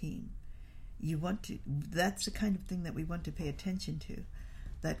Elohim. That's the kind of thing that we want to pay attention to,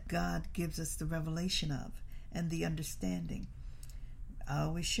 that God gives us the revelation of and the understanding. I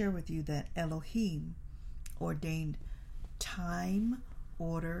always share with you that Elohim ordained time,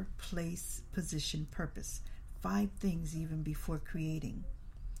 order, place, position, purpose. 5 things even before creating.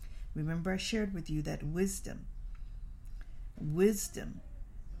 Remember I shared with you that wisdom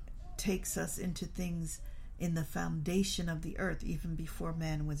takes us into things in the foundation of the earth even before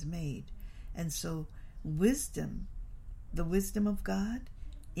man was made. And so wisdom, the wisdom of God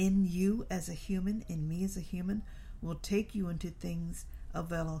in you as a human, in me as a human, will take you into things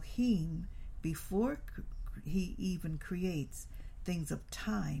of Elohim before he even creates things of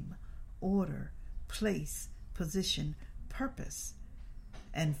time, order, place, position, purpose.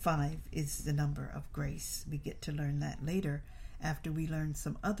 And 5 is the number of grace. We get to learn that later after we learn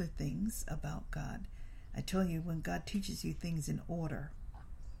some other things about God. I tell you, when God teaches you things in order,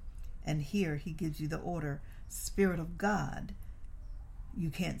 and here he gives you the order, Spirit of God, you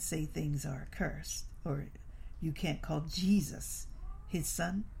can't say things are cursed, or you can't call Jesus, his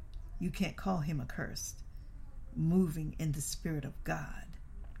son, you can't call him accursed, moving in the Spirit of God.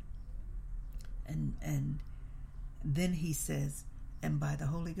 And then he says, and by the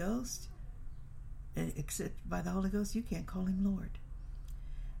Holy Ghost, except by the Holy Ghost, you can't call him Lord.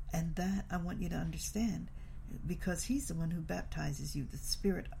 And that I want you to understand, because he's the one who baptizes you, the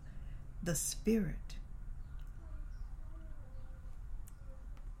Spirit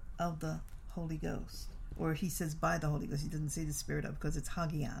of the Holy Ghost. Or he says by the Holy Ghost. He doesn't say the Spirit of, because it's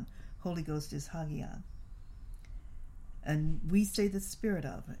Hagion. Holy Ghost is Hagion. And we say the Spirit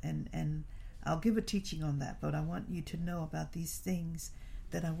of, and I'll give a teaching on that, but I want you to know about these things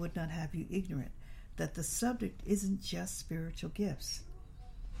that I would not have you ignorant, that the subject isn't just spiritual gifts.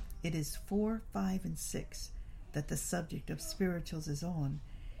 It is 4, 5, and 6 that the subject of spirituals is on,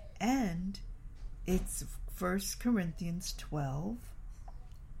 and it's 1 Corinthians 12,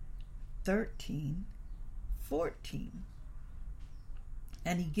 13, 14.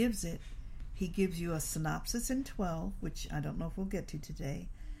 And he gives you a synopsis in 12, which I don't know if we'll get to today,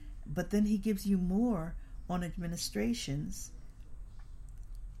 but then he gives you more on administrations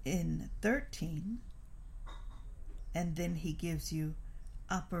in 13, and then he gives you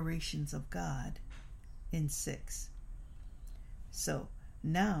operations of God in 6. So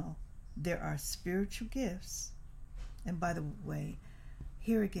now there are spiritual gifts, and by the way,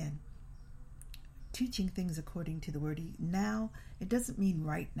 here again, teaching things according to the word now, it doesn't mean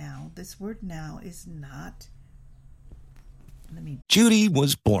right now. This word now is not. Judy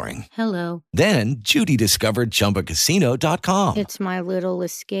was boring. Hello. Then Judy discovered ChumbaCasino.com. It's my little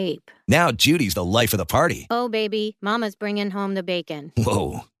escape. Now Judy's the life of the party. Oh, baby, mama's bringing home the bacon.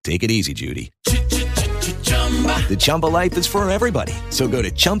 Whoa, take it easy, Judy. The Chumba life is for everybody. So go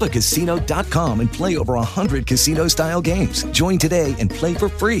to ChumbaCasino.com and play over 100 casino-style games. Join today and play for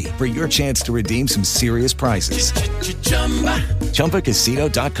free for your chance to redeem some serious prizes.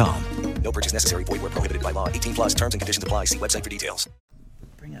 ChumbaCasino.com. No purchase necessary. Void where prohibited by law. 18 plus terms and conditions apply. See website for details.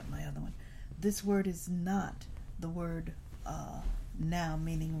 Bring up my other one. This word is not the word now,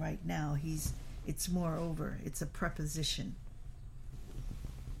 meaning right now. It's moreover. It's a preposition.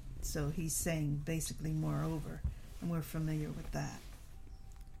 So he's saying basically moreover. And we're familiar with that.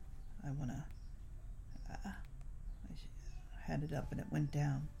 I had it up and it went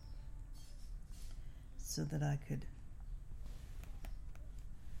down so that I could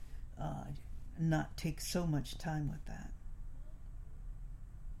not take so much time with that.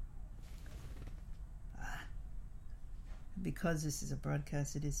 Because this is a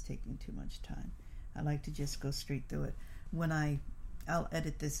broadcast, it is taking too much time. I like to just go straight through it. When I'll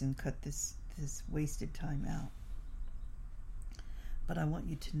edit this and cut this wasted time out. But I want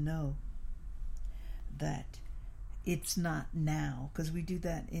you to know that it's not now, because we do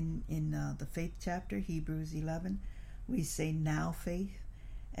that in the faith chapter, Hebrews 11. We say now faith.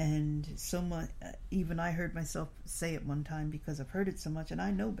 And so much, even I heard myself say it one time because I've heard it so much, and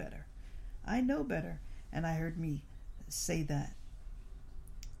I know better. And I heard me say that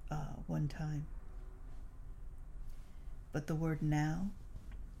one time. But the word now,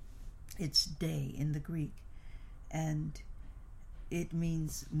 it's day in the Greek, and it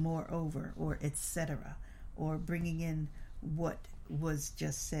means moreover, or etc., or bringing in what was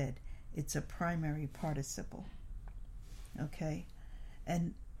just said. It's a primary participle. Okay?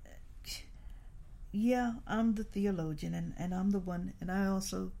 And yeah, I'm the theologian, and I'm the one, and I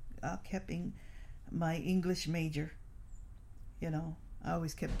also kept my English major. You know, I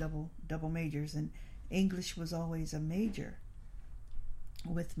always kept double majors, and English was always a major.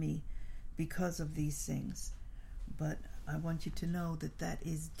 with me because of these things. But I want you to know that that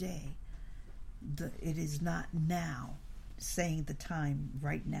is day. It is not now, saying the time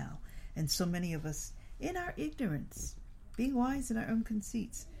right now. And so many of us, in our ignorance, being wise in our own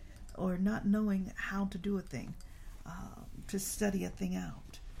conceits, or not knowing how to do a thing, to study a thing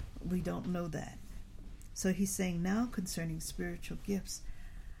out, we don't know that. So he's saying, now concerning spiritual gifts,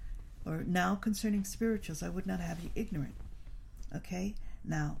 or now concerning spirituals, I would not have you ignorant. Okay?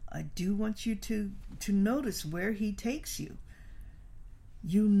 Now, I do want you to notice where he takes you.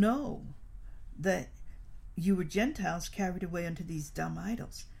 You know that you were Gentiles carried away unto these dumb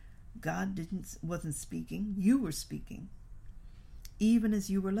idols. God wasn't speaking. You were speaking, even as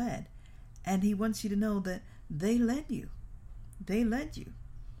you were led. And he wants you to know that they led you. They led you.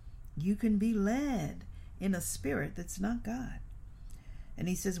 You can be led in a spirit that's not God. And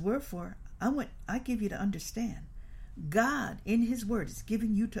he says, wherefore, I give you to understand. God, in his word, is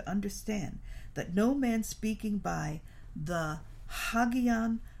giving you to understand that no man speaking by the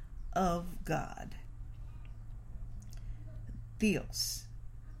Hagion of God. Theos,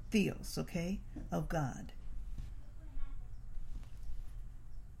 okay, of God,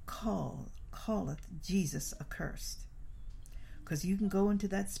 calleth Jesus accursed. Because you can go into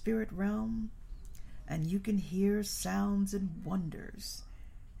that spirit realm and you can hear sounds and wonders.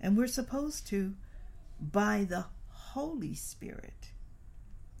 And we're supposed to by the Holy Spirit.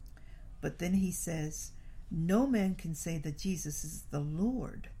 But then he says, no man can say that Jesus is the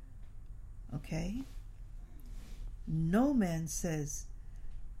Lord. Okay? No man says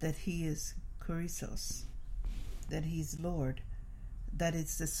that he is Kyrios, that he's Lord, that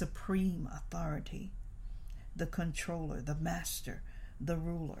it's the supreme authority, the controller, the master, the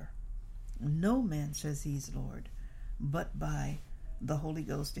ruler. No man says he's Lord, but by the Holy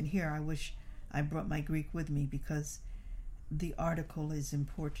Ghost. And here I wish I brought my Greek with me because the article is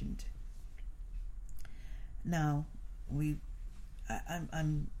important. Now,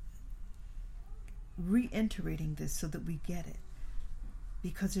 I'm reiterating this so that we get it,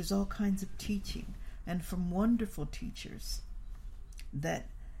 because there's all kinds of teaching, and from wonderful teachers that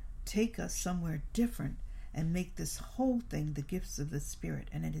take us somewhere different and make this whole thing the gifts of the Spirit,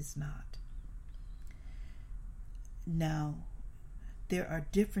 and it is not. Now, there are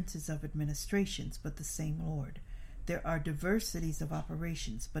differences of administrations, but the same Lord. There are diversities of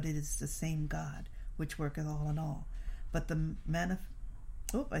operations, but it is the same God, which worketh all in all. But the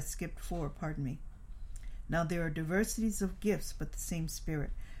I skipped 4, pardon me. Now there are diversities of gifts, but the same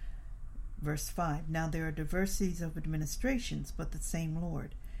Spirit. Verse 5, now there are diversities of administrations, but the same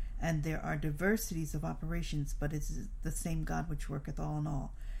Lord. And there are diversities of operations, but it is the same God which worketh all in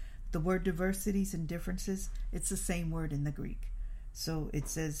all. The word diversities and differences, it's the same word in the Greek. So it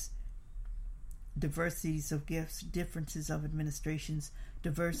says diversities of gifts, differences of administrations,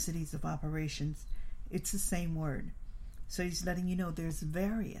 diversities of operations. It's the same word. So he's letting you know there's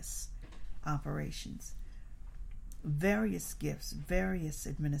various operations, various gifts, various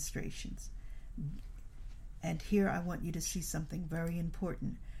administrations. And here I want you to see something very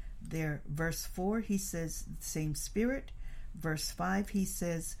important. There, verse 4, he says the same Spirit. Verse 5, he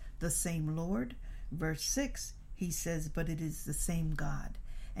says the same Lord. Verse 6, he says, but it is the same God.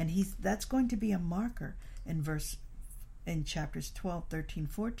 And that's going to be a marker in chapters 12, 13,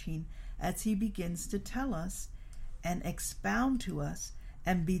 14, as he begins to tell us and expound to us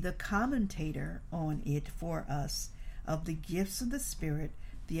and be the commentator on it for us of the gifts of the Spirit,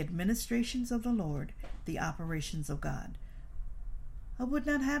 the administrations of the Lord, the operations of God. I would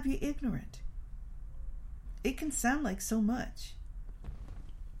not have you ignorant. It can sound like so much.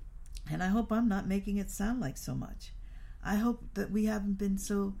 And I hope I'm not making it sound like so much. I hope that we haven't been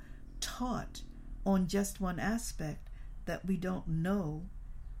so taught on just one aspect that we don't know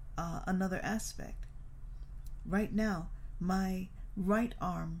another aspect. Right now, my right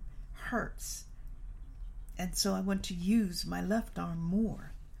arm hurts, and so I want to use my left arm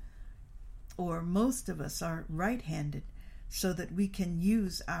more. Or most of us are right-handed, so that we can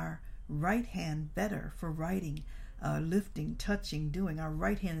use our right hand better for writing, lifting, touching, doing. Our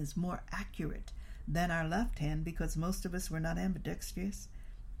right hand is more accurate than our left hand, because most of us were not ambidextrous.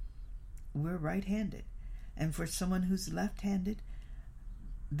 We're right-handed. And for someone who's left-handed,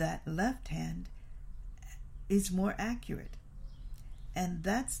 that left hand is more accurate. And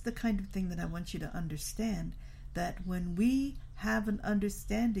that's the kind of thing that I want you to understand, that when we have an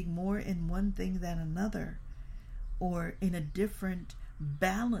understanding more in one thing than another, or in a different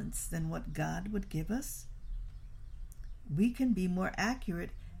balance than what God would give us, we can be more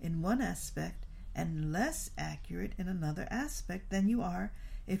accurate in one aspect and less accurate in another aspect than you are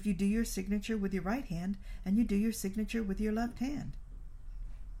if you do your signature with your right hand and you do your signature with your left hand.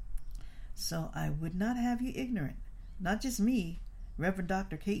 So I would not have you ignorant. Not just me, Reverend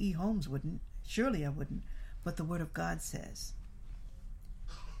Dr. K.E. Holmes wouldn't. Surely I wouldn't. But the Word of God says.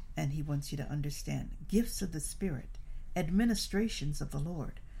 And he wants you to understand. Gifts of the Spirit, administrations of the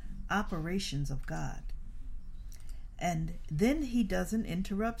Lord, operations of God. And then he does an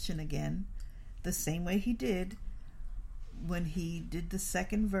interruption again, the same way he did when he did the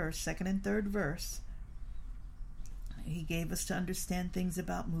second and third verse. He gave us to understand things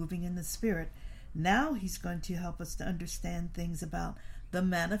about moving in the Spirit. Now he's going to help us to understand things about the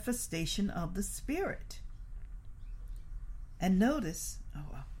manifestation of the Spirit. And notice,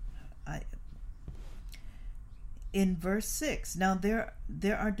 in verse 6, now there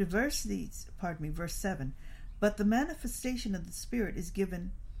are diversities, verse 7, but the manifestation of the Spirit is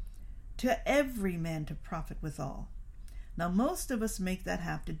given to every man to profit withal. Now most of us make that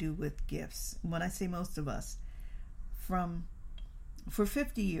have to do with gifts. When I say most of us, for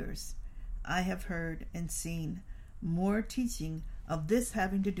 50 years, I have heard and seen more teaching of this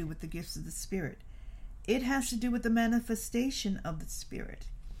having to do with the gifts of the Spirit. It has to do with the manifestation of the Spirit.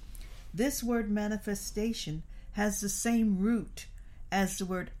 This word manifestation has the same root as the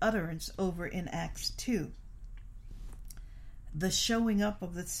word utterance over in Acts 2. The showing up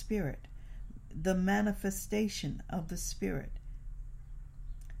of the Spirit, the manifestation of the Spirit,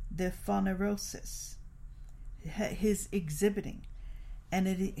 the phanerosis, his exhibiting, and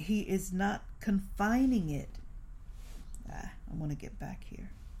he is not confining it. I want to get back here.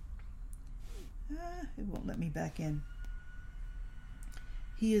 It won't let me back in.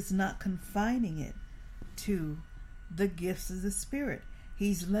 He is not confining it to the gifts of the Spirit.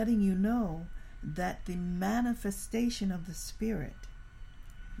 He's letting you know that the manifestation of the Spirit.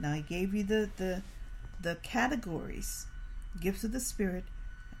 Now he gave you the categories: gifts of the Spirit,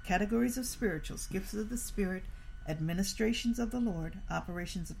 categories of spirituals, gifts of the Spirit, administrations of the Lord,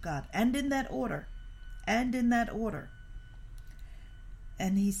 operations of God, and in that order.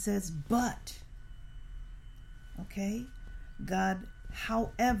 And he says, but, okay, God,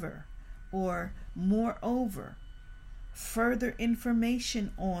 however, or moreover, further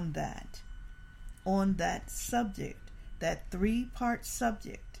information on that subject, that three-part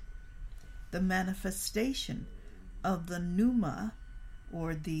subject, the manifestation of the pneuma,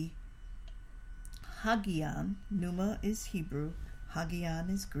 or the hagion. Pneuma is Hebrew, hagion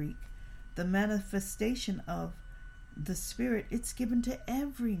is Greek. The manifestation of the Spirit, it's given to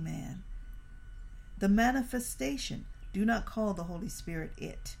every man. The manifestation, do not call the Holy Spirit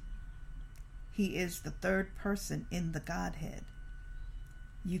it. He is the third person in the Godhead.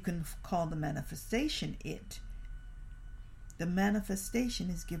 You can call the manifestation it. The manifestation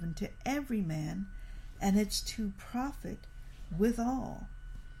is given to every man, and it's to profit withal.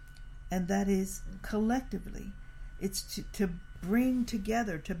 And that is collectively. It's to bring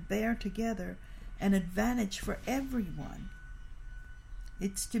together, to bear together an advantage for everyone.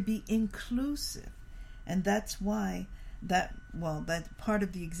 It's to be inclusive. And that's why that part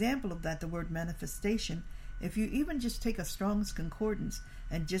of the example of that, the word manifestation, if you even just take a Strong's Concordance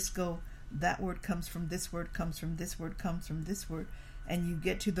and just go, that word comes from this word, comes from this word, comes from this word, and you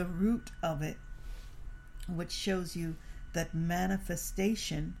get to the root of it, which shows you that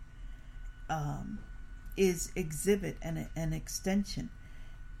manifestation is exhibit and an extension.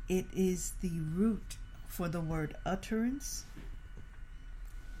 It is the root for the word utterance,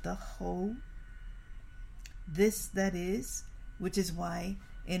 the whole, this that is, which is why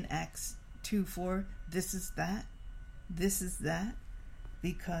in Acts 2:4, this is that,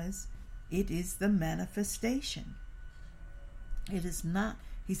 because it is the manifestation. It is not,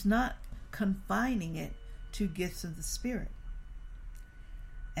 he's not confining it to gifts of the Spirit.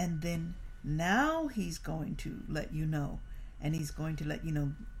 And then now he's going to let you know, and he's going to let you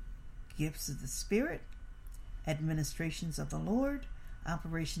know gifts of the Spirit, administrations of the Lord,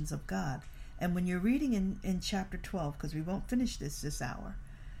 operations of God. And when you're reading in chapter 12, because we won't finish this hour,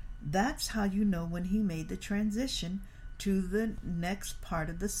 that's how you know when he made the transition to the next part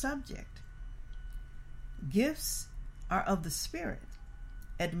of the subject. Gifts are of the Spirit.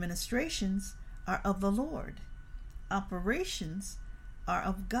 Administrations are of the Lord. Operations are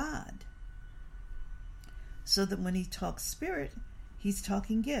of God. So that when he talks Spirit, he's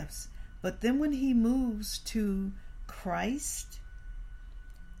talking gifts. But then when he moves to Christ,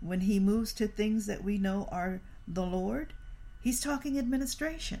 when he moves to things that we know are the Lord, he's talking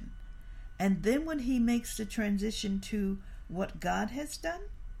administration. And then when he makes the transition to what God has done,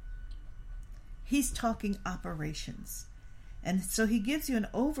 he's talking operations. And so he gives you an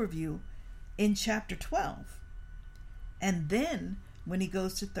overview in chapter 12. And then when he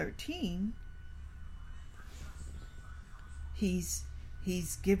goes to 13, he's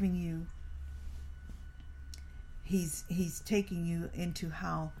giving you he's taking you into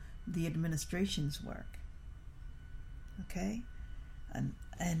how the administrations work. Okay? And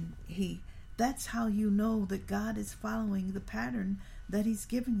that's how you know that God is following the pattern that he's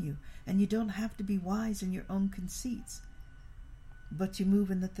given you. And you don't have to be wise in your own conceits, but you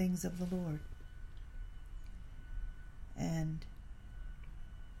move in the things of the Lord. And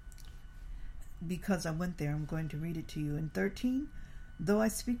because I went there, I'm going to read it to you. In 13, though I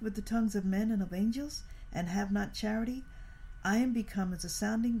speak with the tongues of men and of angels, and have not charity, I am become as a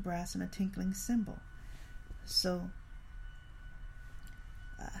sounding brass and a tinkling cymbal. So,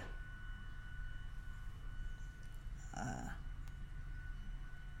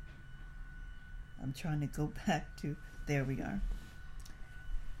 I'm trying to go back to, there we are.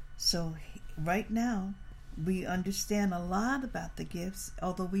 So, right now, we understand a lot about the gifts,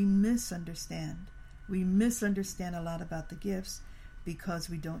 although we misunderstand. We misunderstand a lot about the gifts because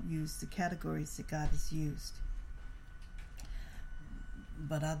we don't use the categories that God has used.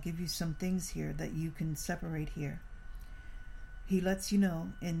 But I'll give you some things here that you can separate here. He lets you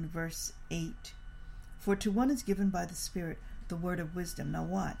know in verse 8, for to one is given by the Spirit the word of wisdom. Now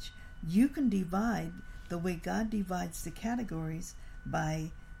watch. You can divide the way God divides the categories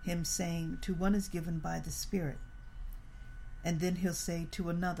by him saying to one is given by the Spirit. And then he'll say to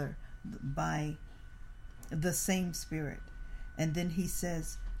another by the same Spirit. And then he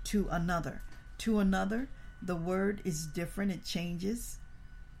says to another. To another, the word is different. It changes.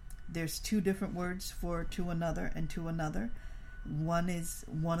 There's two different words for to another and to another. One is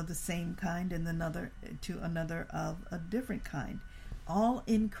one of the same kind and another to another of a different kind. All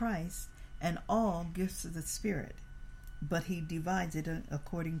in Christ and all gifts of the Spirit. But he divides it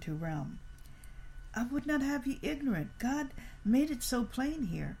according to realm. I would not have you ignorant. God made it so plain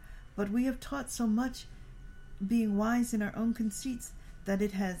here. But we have taught so much being wise in our own conceits that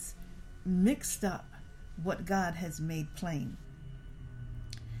it has mixed up what God has made plain.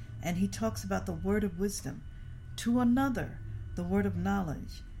 And he talks about the word of wisdom. To another, the word of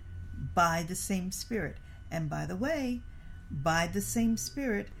knowledge by the same Spirit. And by the way, by the same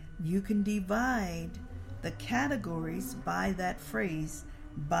Spirit, you can divide the categories by that phrase,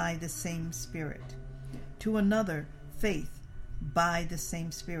 by the same Spirit. To another, faith, by the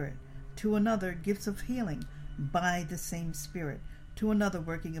same Spirit. To another, gifts of healing, by the same Spirit. To another,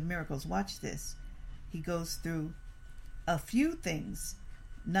 working of miracles. Watch this. He goes through a few things,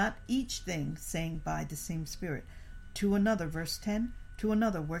 not each thing, saying by the same Spirit. To another, verse 10, to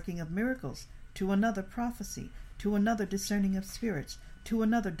another, working of miracles. To another, prophecy. To another, discerning of spirits. To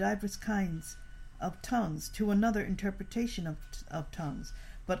another, diverse kinds of tongues, to another interpretation of tongues.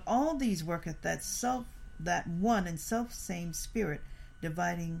 But all these worketh that one and self same Spirit,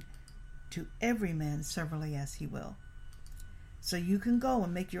 dividing to every man severally as he will. So you can go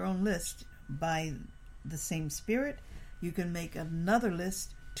and make your own list by the same Spirit. You can make another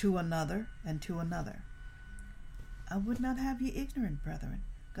list to another and to another. I would not have you ignorant, brethren.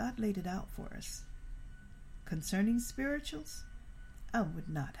 God laid it out for us. Concerning spirituals, I would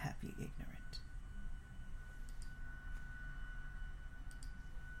not have you ignorant.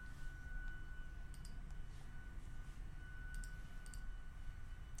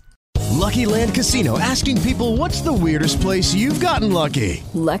 Lucky Land Casino, asking people, what's the weirdest place you've gotten lucky?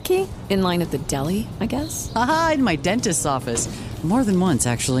 Lucky? In line at the deli, I guess? Aha, in my dentist's office. More than once,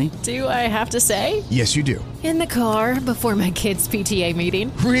 actually. Do I have to say? Yes, you do. In the car before my kids' PTA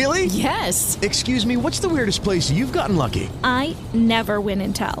meeting. Really? Yes. Excuse me, what's the weirdest place you've gotten lucky? I never win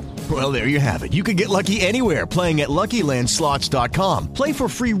and tell. Well, there you have it. You can get lucky anywhere, playing at LuckyLandSlots.com. Play for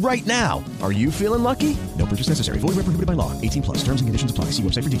free right now. Are you feeling lucky? No purchase necessary. Void where prohibited by law. 18+. Terms and conditions apply. See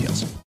website for details.